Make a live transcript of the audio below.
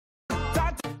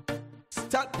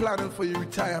Start planning for your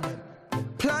retirement.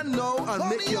 Plan now and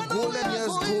make your golden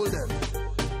years golden.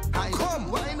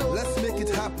 Come, let's make it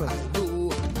happen.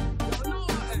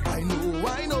 I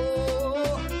know.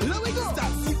 Let me go.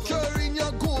 Start securing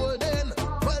your golden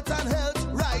wealth and health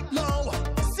right now.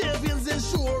 Savings,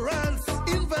 insurance,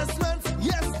 investments.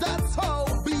 Yes, that's how.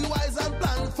 Be wise and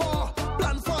plan for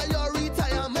your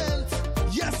retirement.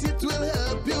 Yes, it will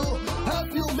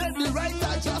help you make the right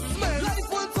adjustment.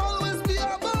 Life won't always be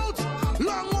about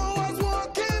long hours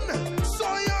working.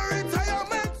 So your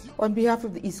retirement. On behalf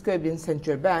of the East Caribbean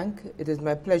Central Bank, it is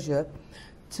my pleasure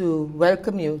to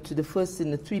welcome you to the first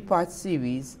in a three-part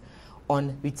series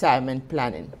on retirement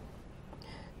planning.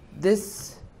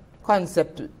 This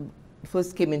concept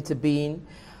first came into being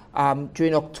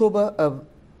during October of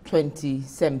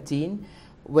 2017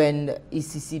 when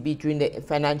ECCB, during the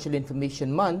Financial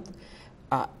Information Month,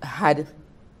 had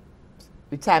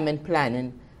retirement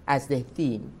planning as their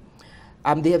theme.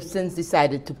 They have since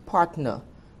decided to partner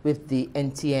with the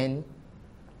NTN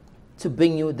to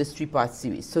bring you this three-part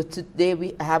series. So today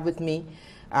we have with me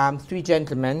three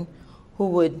gentlemen who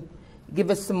would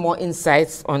give us some more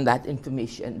insights on that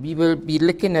information. We will be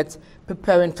looking at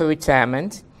preparing for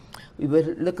retirement. We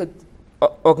will look at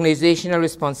organizational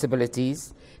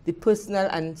responsibilities, the personal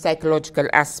and psychological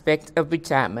aspect of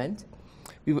retirement,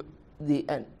 the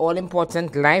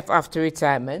all-important life after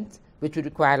retirement, which would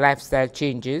require lifestyle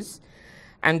changes,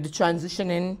 and the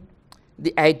transitioning.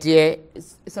 The idea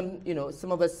is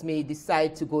some of us may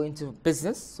decide to go into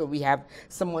business, so we have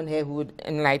someone here who would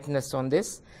enlighten us on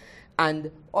this, and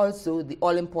also the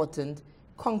all-important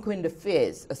conquering the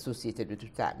fears associated with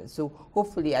retirement. So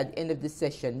hopefully at the end of this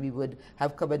session we would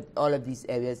have covered all of these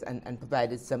areas and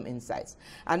provided some insights.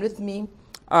 And with me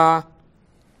are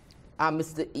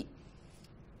Mr.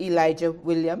 Elijah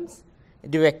Williams,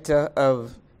 Director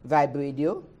of Vibe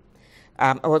Radio.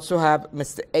 I also have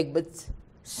Mr. Egbert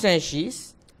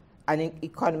Sanchez, an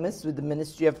economist with the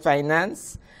Ministry of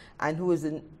Finance, and who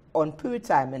is on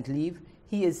pre-retirement leave.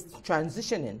 He is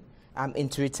transitioning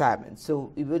into retirement,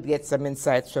 so we will get some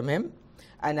insights from him.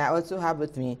 And I also have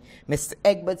with me Mr.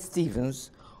 Egbert Stevens,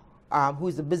 who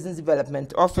is the Business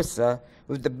Development Officer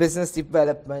with the Business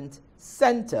Development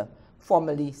Center,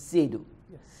 formerly SEDU.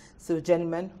 Yes. So,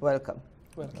 gentlemen, welcome.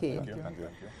 Okay. Thank you.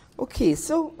 Okay,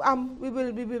 so we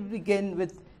will begin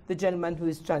with the gentleman who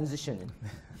is transitioning.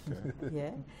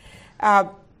 Yeah.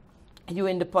 You're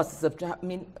in the process of,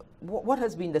 what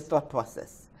has been the thought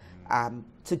process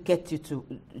to get you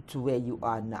to where you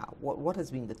are now? What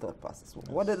has been the thought process? Yes.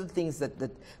 What are the things that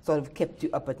sort of kept you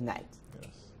up at night?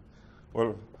 Yes.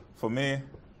 Well, for me,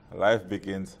 life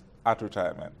begins at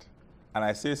retirement. And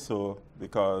I say so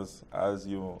because, as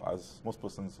most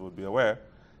persons would be aware,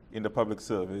 in the public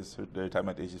service, the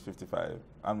retirement age is 55.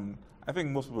 And I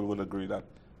think most people would agree that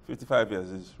 55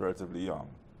 years is relatively young.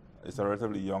 It's a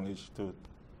relatively young age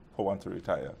for one to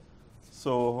retire.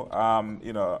 So,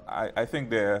 I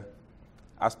think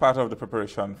as part of the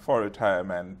preparation for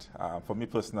retirement, for me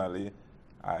personally,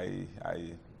 I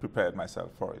prepared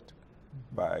myself for it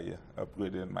by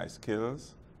upgrading my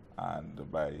skills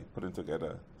and by putting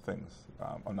together things,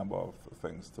 a number of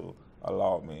things to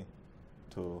allow me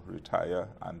to retire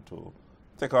and to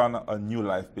take on a new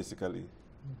life, basically,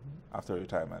 after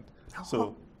retirement.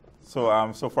 So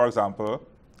for example,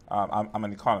 I'm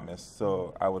an economist,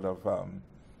 so I would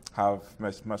have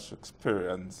much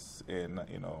experience in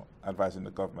advising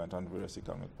the government on various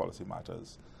economic policy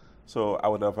matters. So I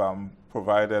would have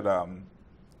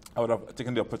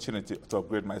taken the opportunity to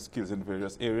upgrade my skills in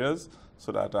various areas,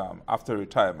 so that after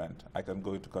retirement I can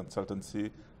go into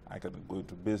consultancy, I can go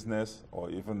into business, or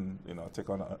even take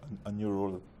on a new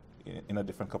role in a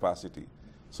different capacity.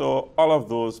 So all of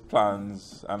those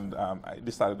plans, and I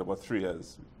decided about 3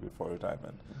 years before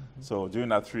retirement. So during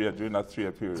that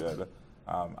three-year period,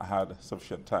 I had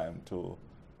sufficient time to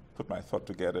put my thought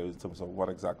together in terms of what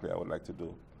exactly I would like to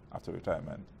do after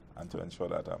retirement, and to ensure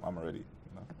that I'm ready.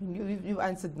 You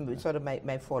answered sort of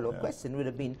my follow-up question would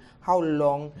have been, how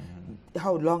long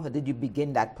did you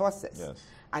begin that process? Yes.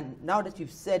 And now that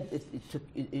you've said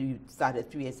you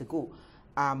started 3 years ago,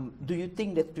 do you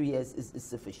think that 3 years is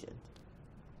sufficient?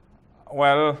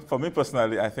 Well, for me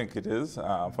personally, I think it is.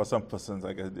 For some persons,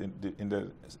 I guess, it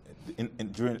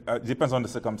depends on the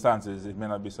circumstances. It may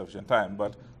not be sufficient time.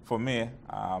 But for me,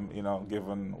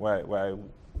 given where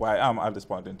I am at this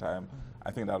point in time,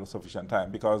 I think that was sufficient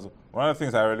time. Because one of the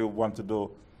things I really want to do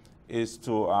is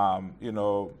to,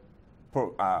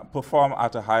 perform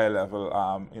at a higher level,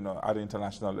 at the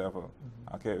international level.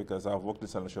 Okay, because I've worked in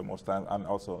St. Lucia most time, and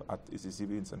also at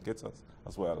ECCB in St. Kitts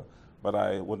as well. but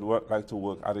I would like to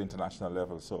work at the international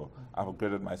level. So I've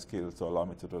upgraded my skills to allow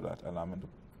me to do that, and I'm in the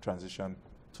transition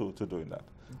to doing that.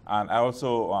 And I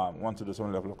also want to do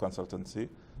some level of consultancy,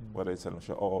 whether it's in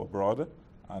Lucia or abroad,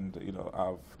 and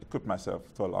I've equipped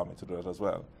myself to allow me to do that as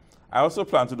well. I also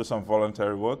plan to do some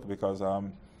voluntary work because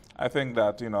I think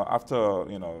that after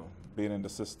being in the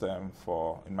system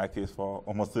in my case, for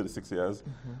almost 36 years,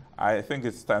 I think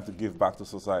it's time to give back to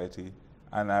society,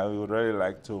 and I would really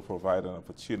like to provide an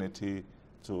opportunity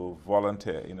to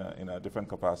volunteer in a different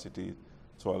capacity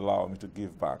to allow me to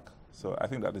give back. So I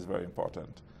think that is very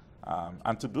important.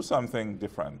 And to do something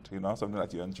different, something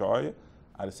that you enjoy,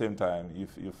 at the same time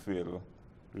you feel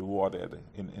rewarded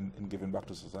in giving back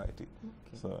to society.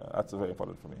 Okay. So that's very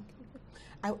important for me.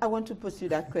 I want to pursue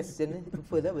that question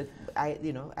further with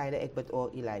either Egbert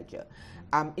or Elijah.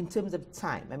 In terms of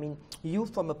time, I mean, you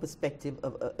from a perspective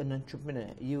of an entrepreneur,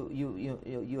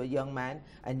 you're a young man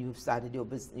and you've started your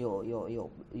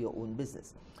own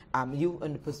business. You,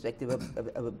 in the perspective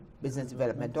of a business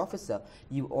development officer,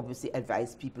 you obviously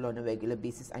advise people on a regular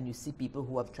basis, and you see people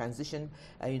who have transitioned,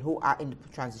 who are in the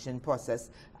transition process,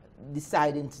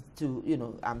 deciding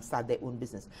to start their own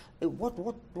business. What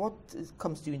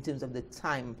comes to you in terms of the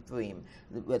time frame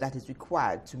that is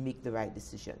required to make the right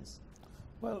decisions?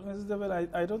 Well, Mrs. David,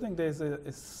 I don't think there's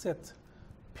a set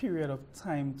period of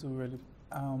time to really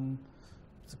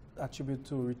to attribute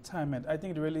to retirement. I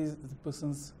think it really is the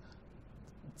person's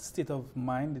state of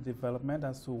mind, the development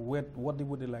as to what they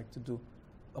would like to do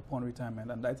upon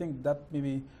retirement. And I think that may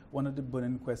be one of the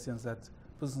burning questions that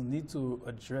persons need to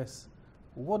address.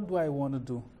 What do I want to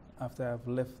do after I've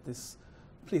left this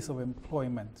place of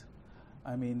employment?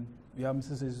 I mean, we have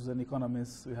Mrs. who's an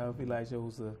economist, we have Elijah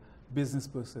who's a business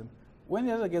person. When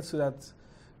the other gets to that,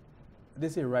 they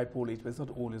say ripe old age, but it's not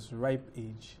old, it's ripe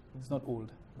age. It's not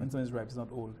old. When someone is ripe, it's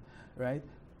not old, right?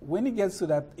 When he gets to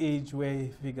that age where he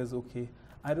figures, okay,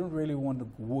 I don't really want to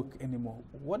work anymore,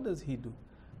 what does he do?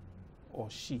 Or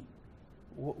she?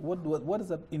 What does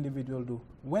that individual do?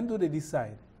 When do they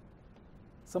decide?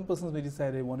 Some persons may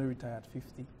decide they want to retire at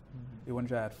 50. They want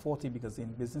to retire at 40 because they're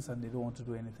in business and they don't want to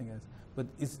do anything else. But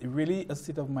it's really a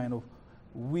state of mind of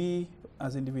we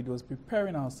as individuals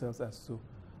preparing ourselves as to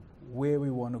where we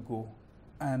want to go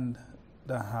and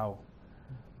the how.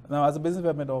 Now, as a business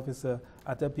development officer,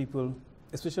 I tell people,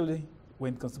 especially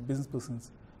when it comes to business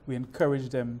persons, we encourage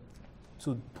them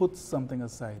to put something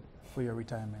aside for your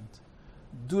retirement.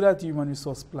 Do that human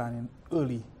resource planning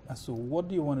early as to what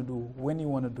do you want to do, when you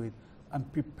want to do it,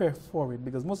 and prepare for it.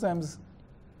 Because most times,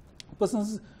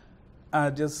 persons are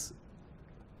just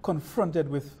confronted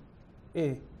with,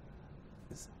 hey,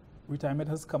 retirement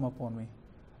has come upon me,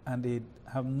 and they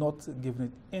have not given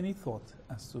it any thought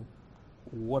as to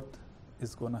what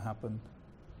is going to happen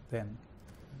then.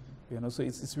 So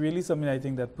it's really something I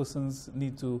think that persons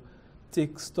need to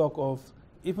take stock of,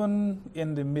 even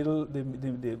in the middle,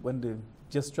 when they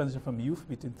just transition from youth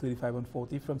between 35 and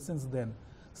 40, from since then,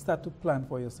 start to plan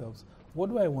for yourselves. What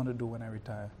do I want to do when I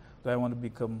retire? Do I want to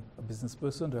become a business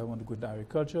person? Do I want to go into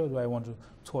agriculture? Do I want to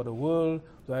tour the world?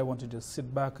 Do I want to just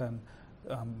sit back and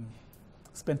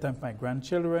spend time with my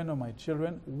grandchildren or my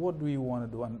children? What do you want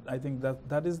to do? And I think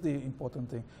that is the important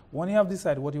thing. When you have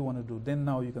decided what you want to do, then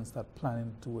now you can start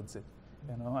planning towards it.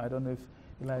 I don't know if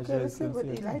Elijah let's see what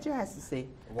Elijah has to say.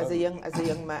 Well, as a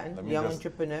young man, young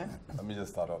entrepreneur. Let me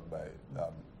just start off by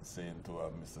saying to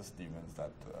Mr. Stevens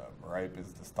that ripe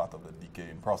is the start of the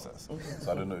decaying process.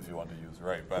 So I don't know if you want to use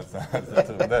ripe as the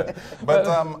term there. But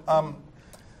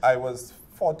I was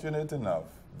fortunate enough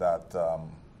that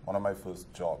one of my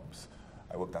first jobs,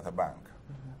 I worked at a bank.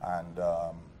 And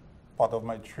part of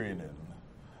my training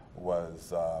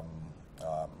was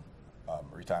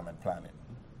retirement planning,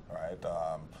 right?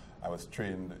 I was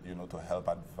trained, to help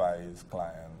advise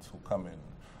clients who come in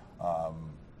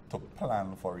to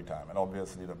plan for retirement.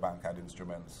 Obviously, the bank had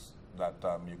instruments that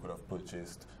you could have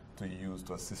purchased to use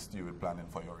to assist you with planning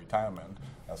for your retirement.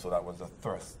 So that was the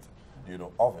thrust,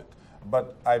 of it.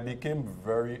 But I became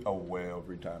very aware of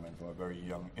retirement from a very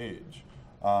young age.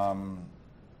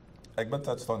 Egbert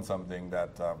touched on something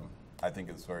that I think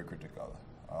is very critical.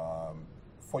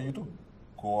 For you to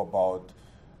go about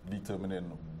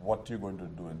determining what you're going to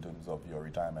do in terms of your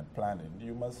retirement planning,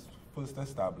 you must first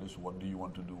establish what do you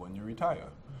want to do when you retire.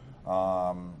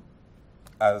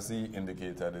 As he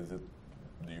indicated,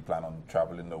 do you plan on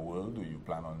traveling the world? Do you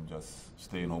plan on just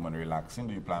staying home and relaxing?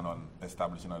 Do you plan on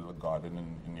establishing a little garden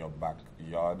in your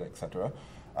backyard, etc.?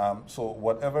 So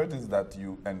whatever it is that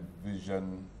you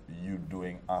envision you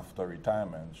doing after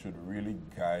retirement should really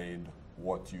guide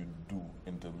what you do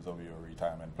in terms of your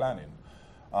retirement planning.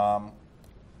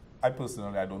 I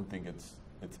personally, I don't think it's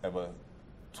ever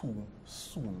too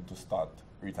soon to start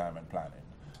retirement planning.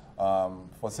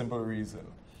 For a simple reason,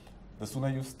 the sooner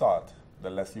you start, the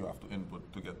less you have to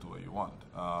input to get to where you want.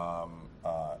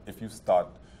 If you start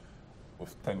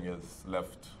with 10 years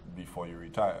left before you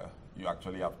retire, you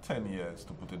actually have 10 years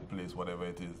to put in place whatever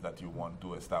it is that you want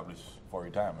to establish for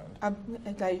retirement.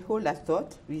 And I hold that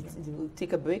thought. We'll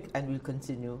take a break and we'll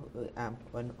continue on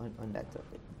that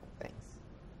topic. Thanks.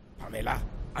 Pamela,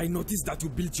 I noticed that you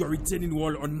built your retaining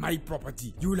wall on my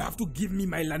property. You will have to give me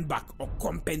my land back or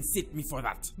compensate me for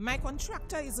that. My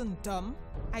contractor isn't dumb.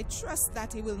 I trust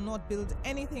that he will not build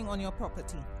anything on your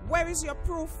property. Where is your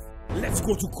proof? Let's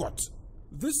go to court.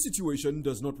 This situation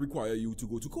does not require you to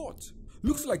go to court.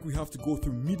 Looks like we have to go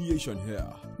through mediation here.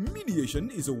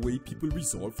 Mediation is a way people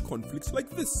resolve conflicts like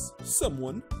this.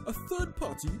 Someone, a third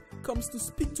party, comes to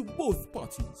speak to both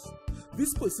parties.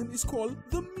 This person is called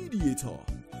the mediator.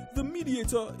 The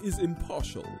mediator is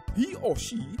impartial. He or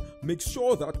she makes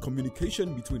sure that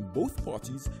communication between both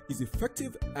parties is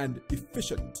effective and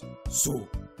efficient. So,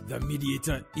 the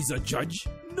mediator is a judge?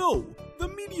 No, the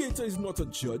mediator is not a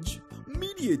judge.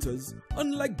 Mediators,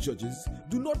 unlike judges,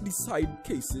 do not decide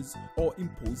cases or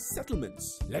impose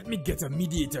settlements. Let me get a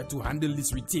mediator to handle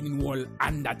this retaining wall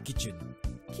and that kitchen.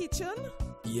 Kitchen?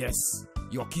 Yes,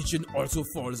 your kitchen also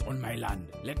falls on my land.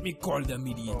 Let me call the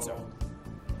mediator.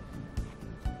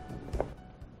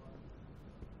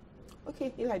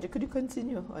 Okay, Elijah, could you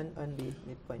continue on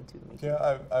the point you made?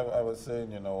 Yeah, I was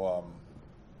saying,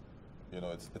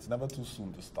 it's never too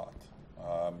soon to start.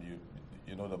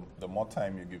 The more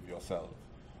time you give yourself,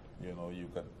 you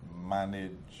can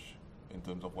manage in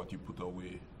terms of what you put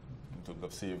away, in terms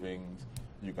of savings.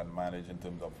 You can manage in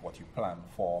terms of what you plan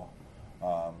for.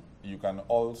 You can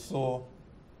also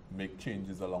make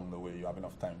changes along the way. You have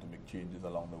enough time to make changes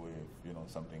along the way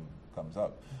if something comes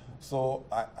up. So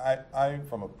I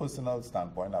from a personal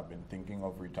standpoint, I've been thinking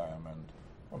of retirement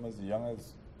from as young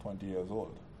as 20 years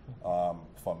old.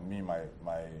 For me,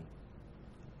 my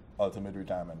ultimate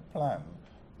retirement plan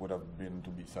would have been to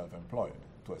be self-employed,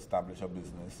 to establish a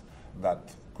business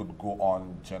that could go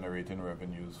on generating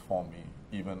revenues for me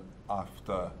even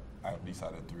after I've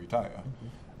decided to retire.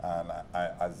 And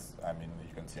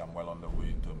you can see I'm well on the way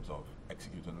in terms of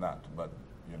executing that. But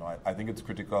I think it's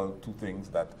critical, two things: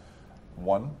 that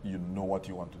one, you know what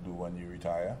you want to do when you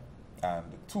retire, and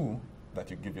two, that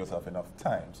you give yourself enough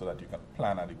time so that you can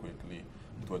plan adequately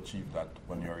to achieve that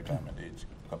when your retirement age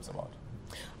comes about.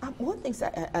 One thing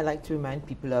I like to remind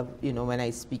people of, when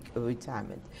I speak of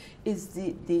retirement, is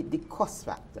the cost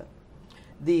factor.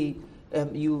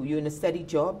 You're in a steady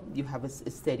job, you have a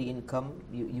steady income,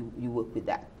 you work with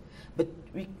that. But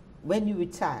when you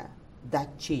retire,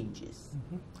 that changes.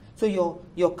 So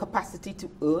your capacity to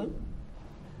earn,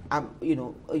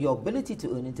 your ability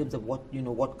to earn in terms of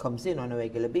what comes in on a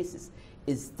regular basis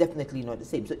is definitely not the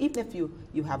same. So even if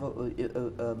you have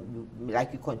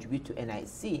like you contribute to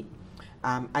NIC,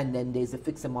 and then there's a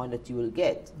fixed amount that you will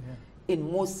get,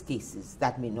 in most cases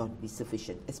that may not be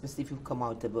sufficient, especially if you come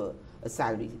out of a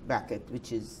salary bracket,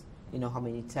 which is how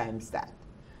many times that.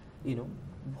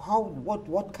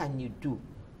 What can you do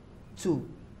to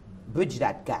bridge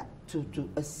that gap, to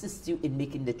assist you in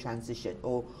making the transition,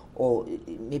 or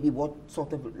maybe what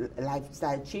sort of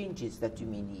lifestyle changes that you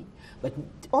may need, but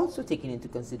also taking into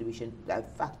consideration the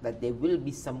fact that there will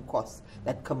be some costs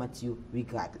that come at you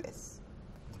regardless.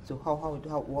 So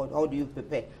how do you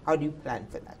prepare? How do you plan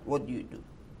for that? What do you do?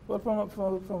 Well,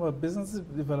 from a business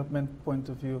development point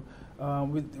of view,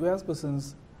 we ask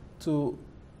persons to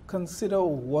consider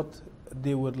what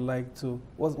they would like to,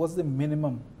 what's the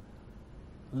minimum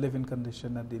living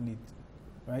condition that they need,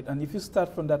 right? And if you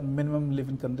start from that minimum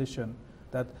living condition,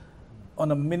 that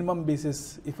on a minimum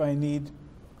basis, if I need,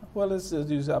 let's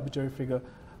use an arbitrary figure,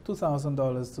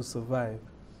 $2,000 to survive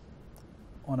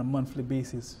on a monthly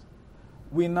basis,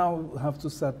 we now have to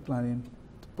start planning,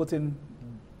 to put in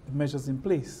measures in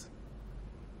place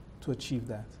to achieve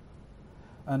that.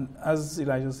 And as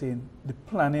Elijah was saying, the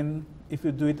planning, if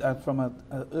you do it from an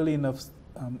early enough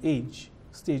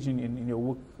stage in your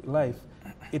work life,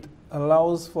 it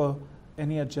allows for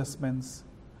any adjustments,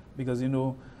 because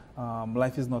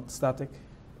life is not static.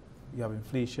 You have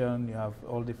inflation, you have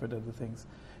all different other things.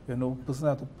 Person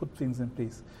have to put things in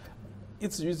place.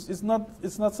 It's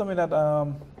not something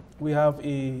that we have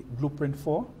a blueprint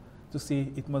for, to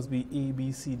say it must be A,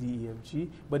 B, C, D, E, F, G,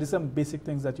 but there's some basic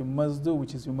things that you must do,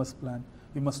 which is you must plan.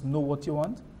 You must know what you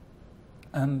want,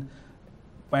 and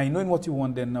by knowing what you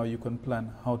want, then now you can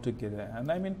plan how to get there.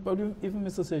 And I mean, probably even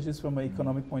Mr. Sergis, from an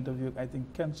economic point of view, I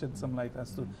think can shed some light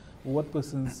as to what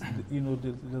persons, the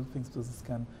little things persons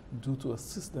can do to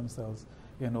assist themselves,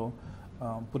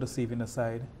 put a saving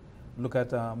aside, look at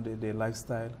their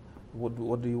lifestyle.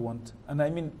 What do you want? And I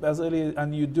mean, as early,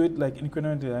 and you do it like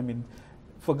incrementally. I mean,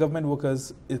 for government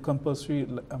workers, it's compulsory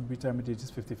retirement age is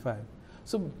 55.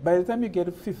 So by the time you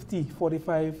get 50,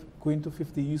 45, going to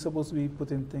 50, you're supposed to be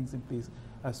putting things in place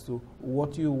as to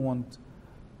what you want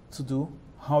to do,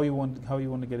 how you want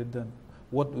to get it done.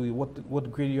 What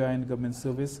grade you are in government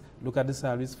service, look at the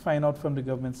salaries, find out from the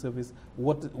government service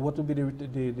what would be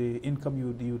the income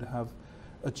you would have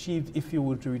achieved if you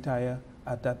were to retire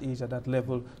at that age, at that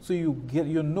level, so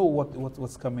you know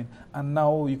what's coming, and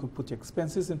now you could put your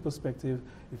expenses in perspective.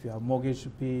 If you have mortgage to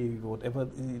pay, whatever,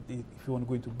 if you want to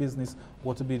go into business,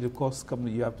 what will be the costs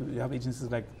coming? You have agencies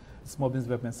like Small Business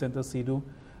Development Center, SEDO,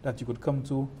 that you could come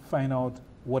to, find out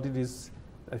what it is.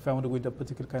 If I want to go into a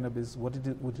particular kind of business, what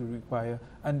would it require,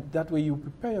 and that way you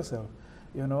prepare yourself.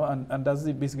 You know, and that's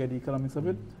basically the economics of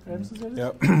it. Right, Mr.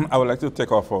 Yeah, I would like to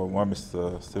take off from where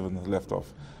Mr. Stevens left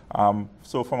off.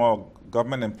 So from a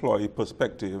government employee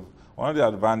perspective, one of the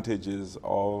advantages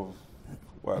of,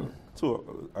 well,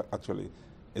 two actually,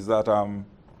 is that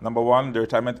number one, the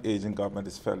retirement age in government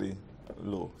is fairly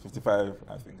low. 55,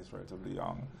 I think, is relatively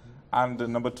young. And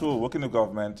number two, working in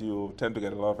government, you tend to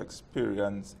get a lot of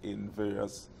experience in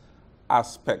various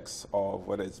aspects of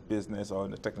whether it's business or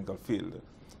in the technical field.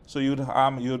 So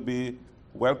you'd be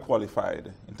well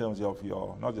qualified in terms of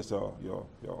your, not just your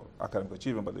academic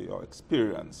achievement, but your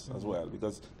experience as well,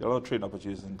 because there are a lot of training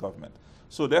opportunities in government.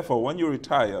 So therefore, when you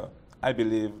retire, I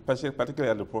believe,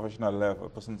 particularly at the professional level,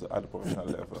 persons at the professional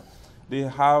level, they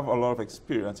have a lot of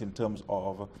experience in terms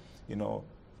of, you know,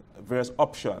 various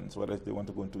options, whether they want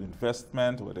to go into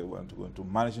investment, whether they want to go into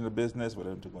managing the business,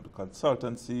 whether they want to go into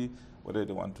consultancy, whether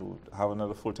they want to have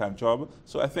another full-time job.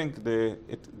 So I think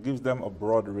it gives them a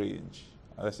broad range,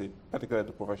 as I say, particularly at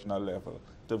the professional level,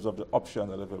 in terms of the options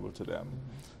that are available to them.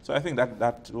 So I think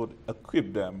that would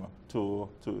equip them to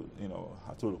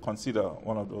consider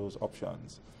one of those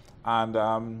options.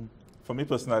 And for me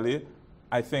personally,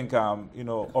 I think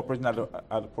operating at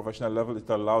a professional level, it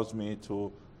allows me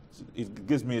to, it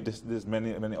gives me this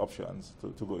many options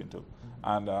to go into.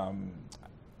 And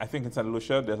I think in St.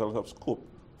 Lucia, there's a lot of scope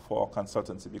for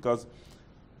consultancy, because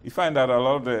you find that a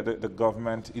lot of the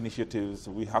government initiatives,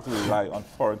 we have to rely on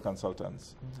foreign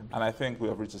consultants. And I think we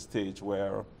have reached a stage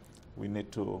where we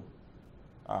need to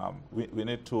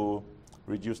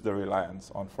reduce the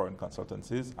reliance on foreign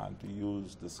consultancies and to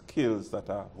use the skills that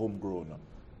are homegrown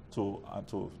to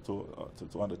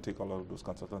undertake a lot of those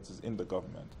consultancies in the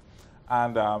government.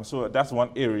 And so that's one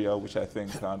area which I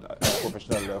think at a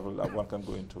professional level that one can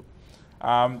go into.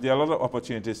 There are a lot of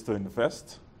opportunities to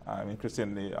invest.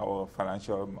 Increasingly, our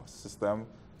financial system,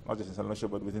 not just in St. Lucia,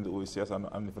 but within the OECS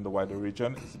and even the wider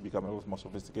region, is becoming a lot more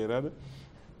sophisticated.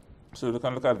 So we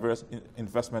can look at various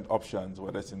investment options,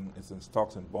 whether it's in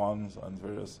stocks and bonds and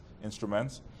various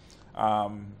instruments.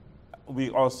 We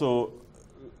also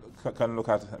can look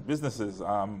at businesses,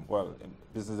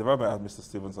 business development, as Mr.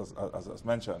 Stevens has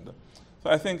mentioned. So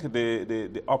I think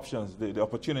the options, the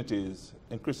opportunities,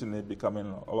 increasingly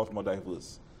becoming a lot more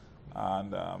diverse.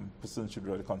 And persons should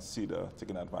really consider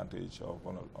taking advantage of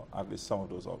at least some of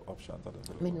those options that are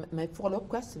available. I mean, my follow-up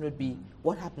question would be,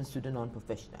 what happens to the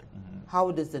non-professional?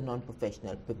 How does the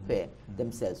non-professional prepare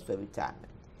themselves for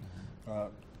retirement?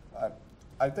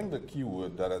 I think the key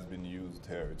word that has been used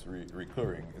here, it's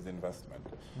recurring, is investment.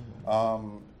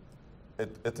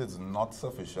 It is not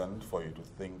sufficient for you to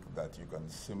think that you can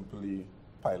simply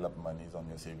pile up monies on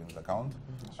your savings account,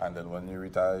 and then when you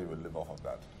retire, you will live off of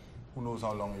that. Who knows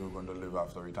how long you're going to live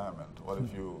after retirement? What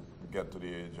if you get to the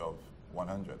age of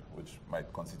 100, which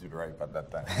might constitute ripe at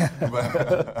that time?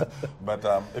 but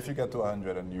if you get to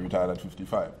 100 and you retire at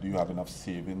 55, do you have enough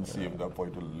savings saved up for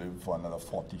you to live for another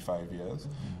 45 years?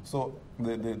 So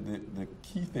the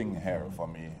key thing here for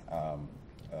me,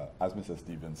 as Mr.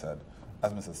 Stevens said,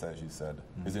 as Mr. Sergi said,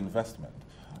 is investment.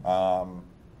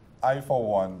 I, for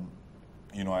one,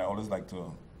 I always like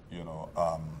to,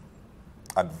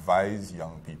 advise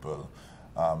young people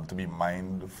to be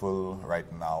mindful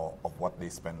right now of what they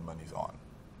spend monies on,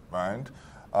 right?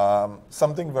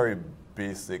 Something very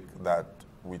basic that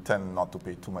we tend not to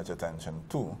pay too much attention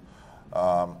to.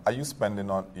 Are you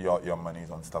spending on your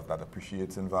monies on stuff that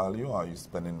appreciates in value, or are you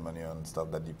spending money on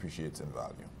stuff that depreciates in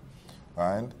value,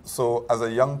 right? So as a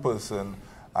young person,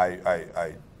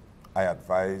 I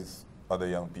advise other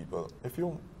young people, if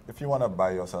you want to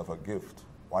buy yourself a gift,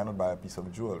 why not buy a piece of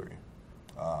jewelry?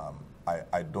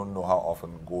 I don't know how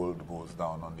often gold goes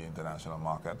down on the international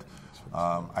market.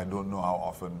 I don't know how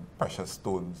often precious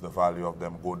stones, the value of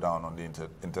them, go down on the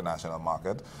international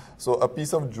market. So a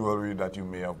piece of jewelry that you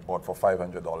may have bought for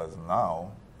 $500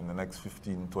 now, in the next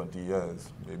 15, 20 years,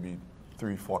 maybe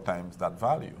 3-4 times that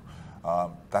value.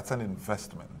 That's an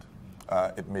investment.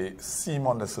 It may seem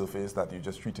on the surface that you're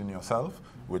just treating yourself,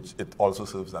 which it also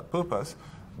serves that purpose,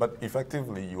 but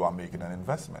effectively you are making an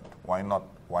investment. Why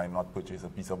not purchase a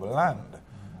piece of land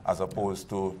as opposed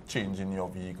to changing your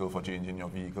vehicle for changing your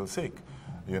vehicle's sake?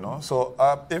 You know, so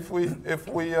if we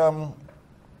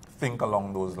think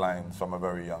along those lines from a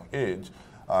very young age,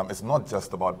 it's not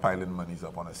just about piling monies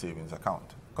up on a savings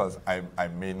account, because I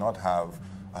may not have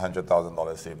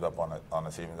 $100,000 saved up on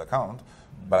a savings account,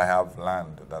 but I have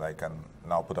land that I can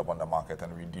now put up on the market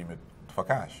and redeem it for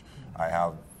cash. I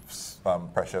have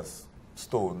precious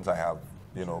stones, I have,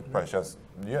 you know, precious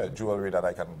jewelry that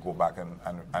I can go back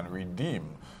and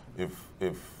redeem if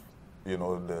you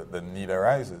know the need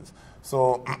arises.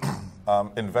 So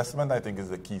investment, I think, is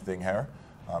the key thing here.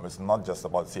 It's not just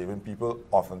about saving. People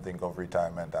often think of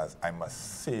retirement as I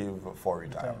must save for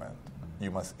retirement. You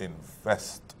must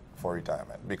invest for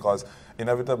retirement, because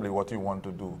inevitably what you want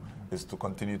to do is to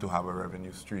continue to have a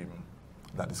revenue stream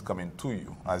that is coming to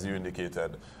you. As you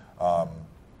indicated,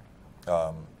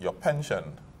 your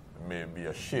pension may be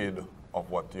a shade of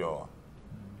what your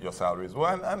salaries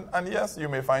were. And yes, you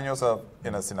may find yourself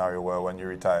in a scenario where when you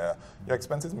retire, your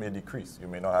expenses may decrease. You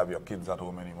may not have your kids at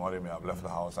home anymore. They may have left the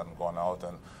house and gone out,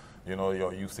 and you know,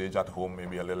 your usage at home may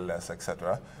be a little less,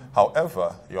 etc.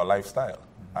 However, your lifestyle,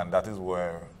 and that is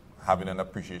where having an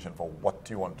appreciation for what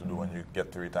you want to do when you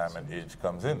get to retirement age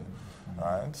comes in. All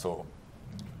right, so.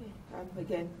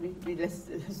 Again, let's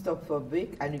stop for a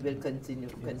break, and we will continue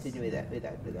with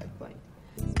that point.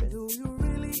 Do you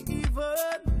really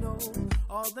even know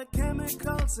all the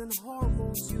chemicals and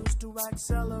hormones used to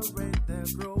accelerate their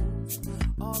growth?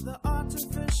 All the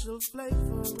artificial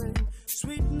flavoring,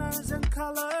 sweeteners and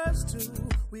colors too.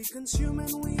 We consume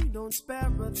and we don't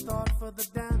spare a thought for the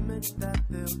damage that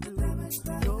they'll do.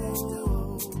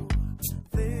 No,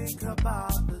 think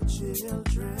about the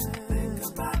children. Think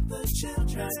about the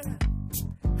children.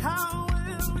 How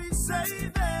will we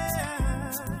save them?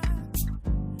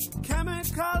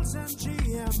 Chemicals and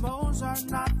GMOs are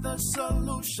not the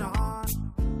solution.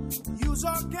 Use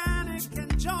organic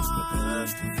and join.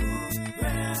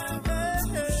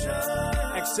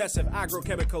 Excessive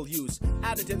agrochemical use,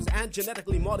 additives, and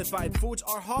genetically modified foods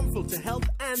are harmful to health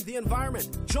and the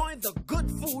environment. Join the good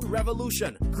food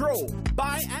revolution. Grow,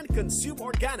 buy, and consume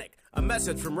organic. A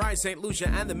message from Rise St. Lucia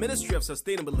and the Ministry of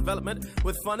Sustainable Development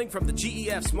with funding from the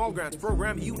GEF Small Grants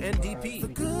Program, UNDP. The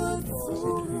good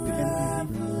food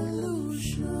revolution.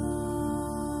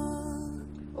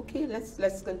 Okay,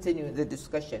 let's continue the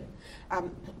discussion.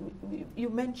 You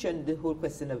mentioned the whole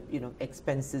question of, you know,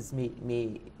 expenses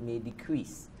may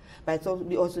decrease, but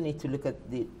we also need to look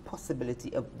at the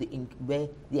possibility of where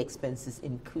the expenses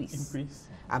increase.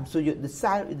 So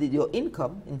your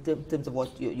income in terms of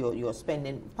what your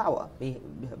spending power may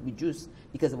reduce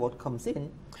because of what comes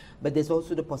in, but there's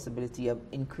also the possibility of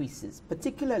increases,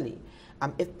 particularly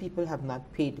if people have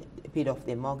not paid off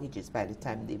their mortgages by the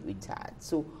time they've retired.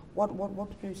 So what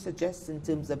do you suggest in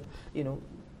terms of, you know,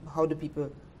 how do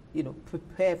people, you know,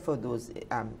 prepare for those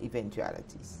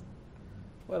eventualities?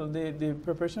 Well, the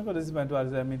preparation for this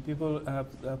eventuality, I mean, people have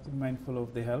to be mindful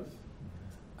of their health,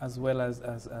 as well as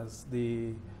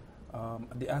the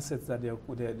assets that they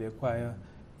acquire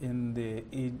in the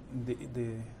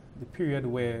period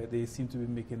where they seem to be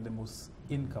making the most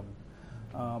income.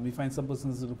 We find some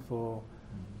persons look for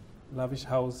lavish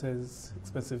houses,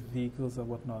 expensive vehicles and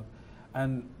whatnot,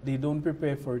 and they don't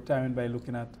prepare for retirement by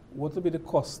looking at what will be the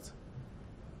cost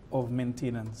of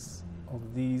maintenance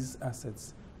of these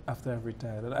assets after I've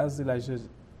retired. And as Elijah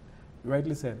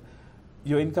rightly said,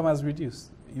 your income has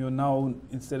reduced. You're now,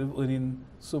 instead of earning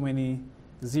so many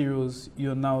zeros,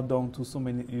 you're now down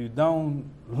to you're down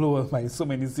lower by so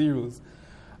many zeros.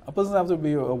 A person has to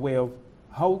be aware of,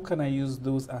 how can I use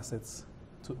those assets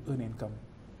to earn income?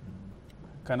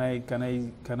 Can I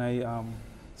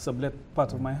sublet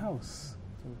part of my house?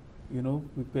 You know,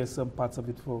 we pay some parts of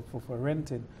it for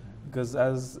renting, because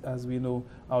as we know,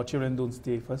 our children don't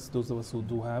stay first, those of us who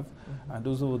do have, and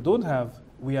those who don't have,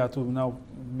 we have to now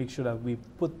make sure that we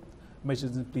put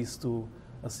measures in place to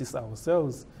assist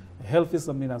ourselves. Health is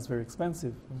something that's very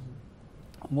expensive.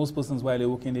 Most persons, while they're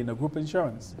working in a group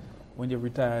insurance, when you're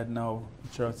retired now,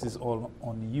 insurance is all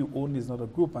on you only, it's not a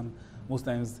group, and most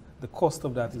times the cost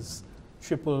of that is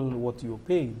triple what you're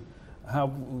paying.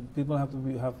 People have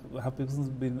persons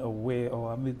been aware,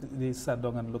 or they sat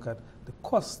down and look at the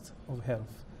cost of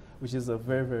health, which is a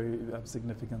very, very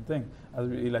significant thing. As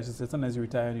Elijah said, sometimes you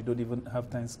retire and you don't even have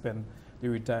time to spend the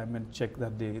retirement check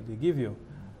that they give you.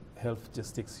 Health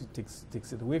just takes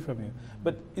it away from you.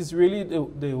 But it's really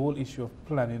the whole issue of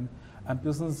planning, and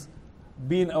persons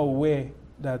being aware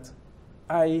that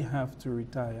I have to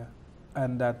retire,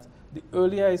 and that the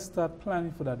earlier I start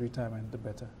planning for that retirement, the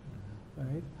better,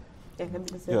 right?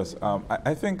 Yes,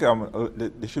 I think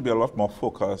there should be a lot more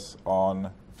focus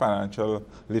on financial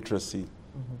literacy,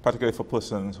 particularly for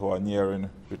persons who are nearing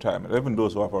retirement, even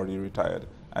those who have already retired.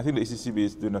 I think the ECCB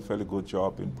is doing a fairly good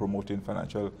job in promoting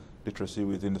financial literacy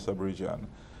within the sub-region.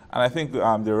 And I think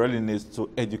there really needs to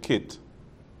educate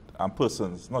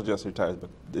persons, not just retired,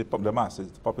 but the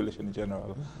masses, the population in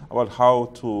general, about how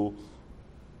to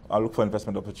look for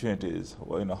investment opportunities,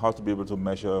 or, how to be able to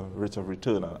measure rates of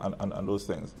return and those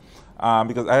things.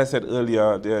 Because as I said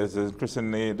earlier, there is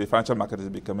increasingly, the financial market is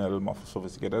becoming a little more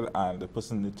sophisticated, and the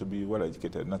person needs to be well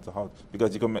educated, not to how,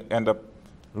 because you can end up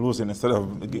losing instead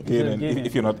of gaining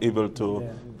if you're not able to,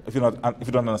 if you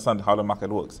don't understand how the market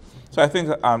works. So I think,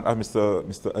 as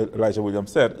Mr. Elijah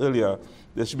Williams said earlier,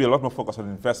 there should be a lot more focus on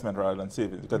investment rather than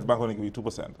savings, because the bank only give you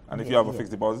 2%, and if you have a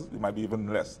fixed deposit, it might be even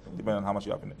less, depending on how much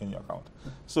you have in your account.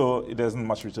 So there isn't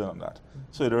much return on that.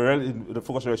 So the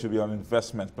focus really should be on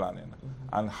investment planning,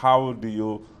 and how do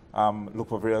you look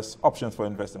for various options for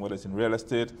investing, whether it's in real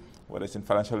estate, whether it's in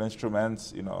financial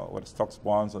instruments, whether it's stocks,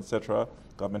 bonds, etc.,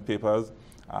 government papers,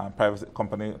 private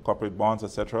company, corporate bonds,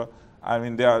 etc. I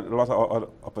mean, there are a lot of other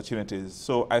opportunities.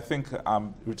 So I think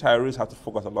retirees have to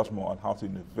focus a lot more on how to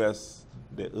invest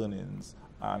their earnings.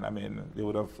 And I mean, they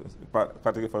would have,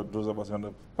 particularly for those of us in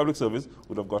the public service,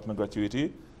 would have gotten a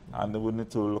gratuity. And they would need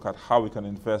to look at how we can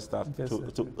invest that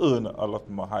to earn a lot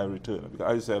more higher return. Because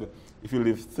as you said, if you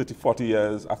live 30, 40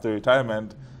 years after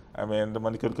retirement, I mean, the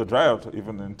money could dry out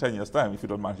even in 10 years' time if you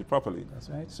don't manage it properly. That's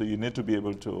right. So you need to be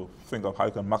able to think of how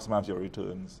you can maximize your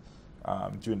returns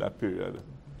during that period.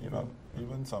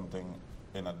 Even something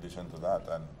in addition to that,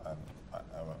 and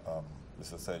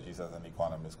Mr. Sergis as an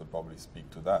economist could probably speak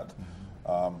to that.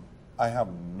 I have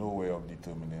no way of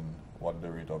determining what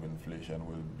the rate of inflation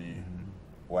will be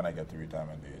when I get to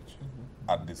retirement age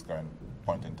at this current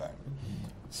point in time.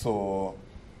 So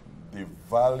the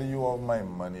value of my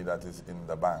money that is in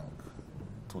the bank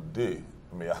today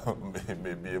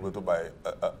may be able to buy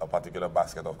a particular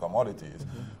basket of commodities.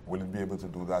 Will it be able to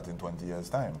do that in 20 years'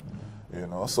 time?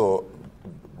 So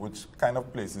which kind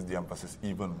of places the emphasis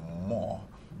even more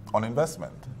on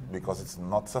investment, because it's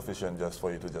not sufficient just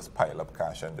for you to just pile up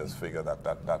cash and just figure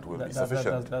that will be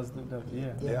sufficient. That's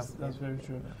very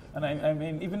true. And I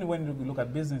mean, even when you look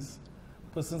at business,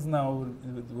 persons now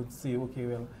would say, okay,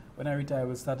 well, when I retire, I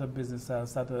will start a business, I'll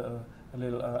start a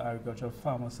little agricultural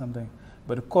farm or something.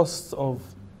 But the cost of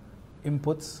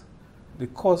inputs, the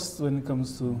cost when it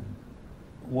comes to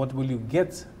what will you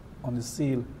get on the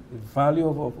sale, the value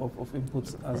of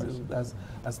inputs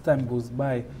as time goes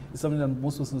by is something that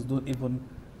most persons don't even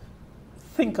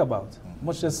think about,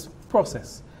 much less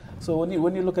process. So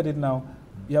when you look at it now,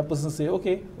 you have persons say,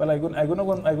 okay, well, I'm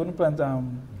going to plant,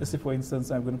 let's say for instance,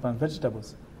 I'm going to plant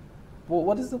vegetables. Well,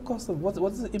 what is the cost of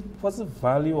what's the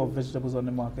value of vegetables on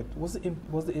the market? What's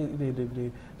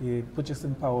the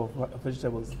purchasing power of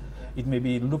vegetables? It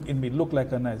may look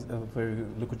like a very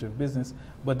lucrative business,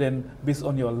 but then based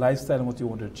on your lifestyle and what you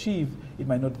want to achieve, it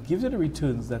might not give you the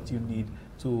returns that you need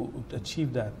to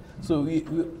achieve that. So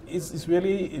it's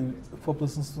really for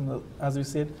persons to know, as we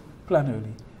said, plan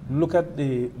early. Look at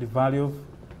the value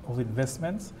of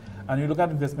investments. And you look at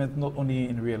investment not only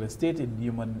in real estate, in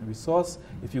human resource.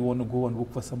 If you want to go and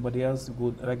work for somebody else,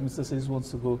 go, like Mr. Says wants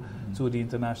to go to the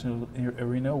international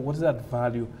arena, what is that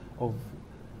value of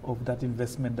that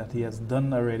investment that he has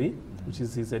done already, which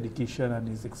is his education and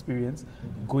his experience,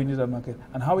 going into the market,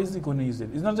 and how is he going to use it?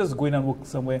 It's not just going and work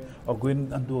somewhere or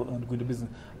going and go into business.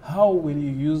 How will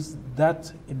you use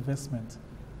that investment,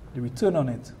 the return on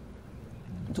it,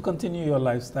 to continue your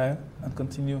lifestyle and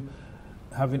continue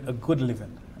having a good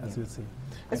living? As you say.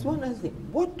 As one other thing,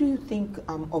 what do you think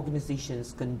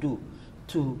organizations can do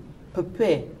to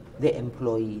prepare their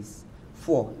employees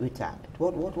for retirement?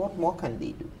 What more can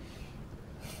they do?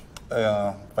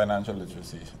 Financial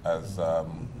literacy, as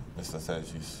Mr.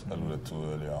 Sergis alluded to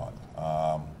earlier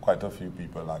on. Quite a few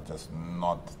people are just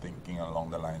not thinking along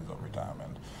the lines of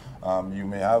retirement. You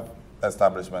may have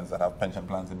establishments that have pension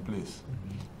plans in place,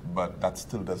 but that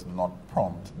still does not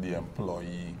prompt the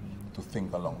employee to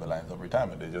think along the lines of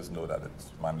retirement. They just know that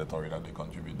it's mandatory that they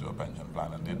contribute to a pension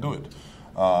plan and they do it.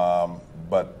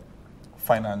 But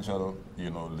financial,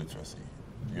 literacy,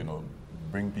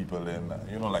 bring people in,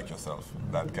 like yourself,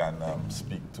 that can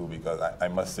speak to, because I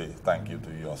must say thank you to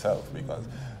yourself, because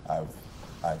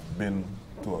I've been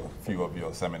to a few of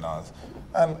your seminars,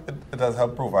 and it has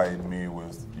helped provide me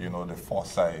with, the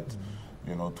foresight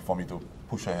you know, for me to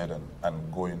push ahead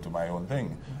and go into my own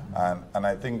thing. And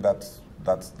I think that's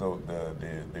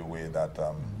the way that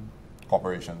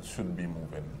corporations should be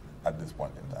moving at this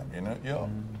point in time. You know,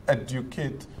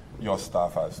 educate your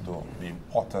staff as to the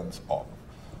importance of,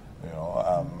 you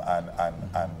know,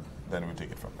 and then we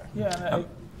take it from there. Yeah,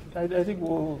 and I think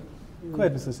we'll go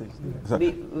ahead, Mr. Singh.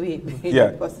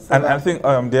 Yeah, and I think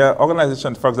there are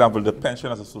organizations, for example, the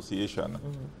Pensioners Association.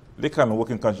 They can work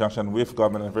in conjunction with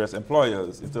government and various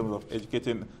employers in terms of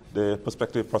educating the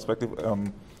prospective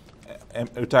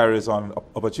retirees on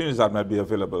opportunities that might be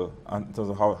available in terms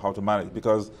of how to manage.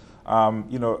 Because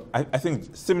you know, I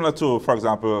think similar to, for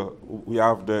example, we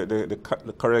have the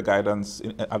career guidance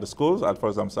at the schools, for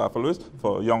example, South Louis,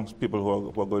 for young people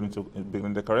who are going into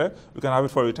beginning their career. We can have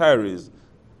it for retirees.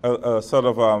 A sort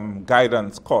of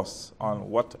guidance course on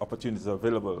what opportunities are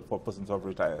available for persons who have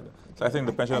retired. So I think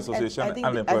the Pension Association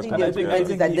and the employers can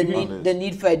the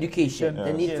need for education,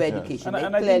 the need for education.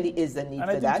 And there clearly is a need for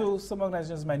that. And I think too, some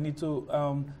organizations might need to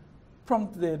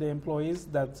prompt the employees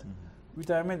that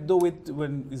retirement, though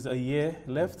when is a year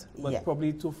left, but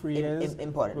probably 2-3 years.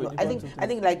 Important. No, I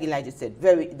think like Elijah said,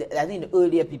 I think the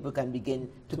earlier people can begin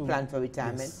to plan for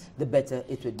retirement, the better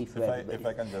it would be for everybody. If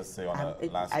I can just say on a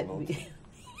last note.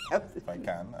 If I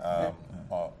can,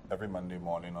 every Monday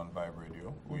morning on Vibe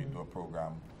Radio, we do a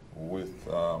program with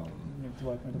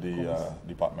the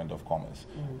Department of Commerce.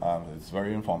 It's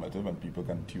very informative, and people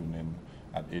can tune in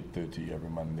at 8:30 every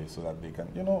Monday so that they can,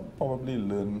 you know, probably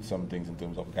learn some things in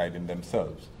terms of guiding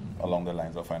themselves along the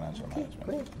lines of financial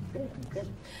management. Great.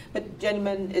 But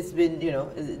gentlemen, it's been, you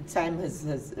know, time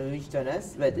has reached on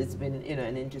us, but it's been, you know,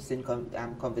 an interesting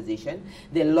conversation.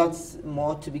 There are lots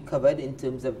more to be covered in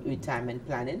terms of retirement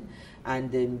planning.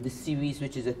 And the series,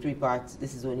 which is a 3-part,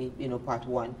 this is only, you know, part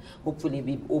 1. Hopefully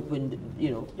we've opened, you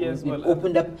know, we've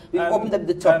opened up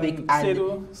the topic. And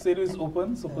CEDU is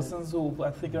open, so persons who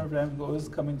are thinking of them always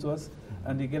coming to us,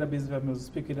 and they get a business advisor, we'll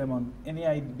speak with them on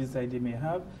any business idea they may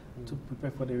have to prepare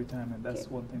for their retirement. That's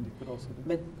one thing they could also do.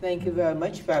 But thank you very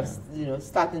much for, you know,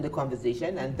 starting the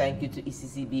conversation, and thank you to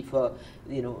ECCB for,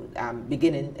 you know,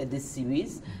 beginning this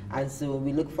series. And so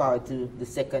we look forward to the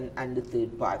second and the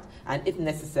third part. And if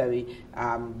necessary,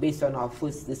 based on our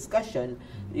first discussion,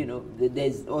 you know,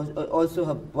 there's also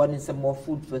have brought in some more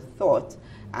food for thought,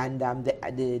 and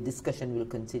the discussion will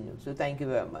continue. So thank you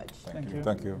very much.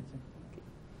 Thank you.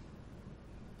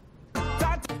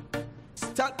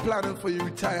 Start planning for your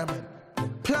retirement.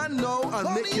 Plan now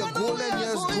and make your golden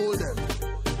years golden.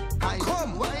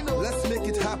 Come, let's make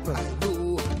it happen.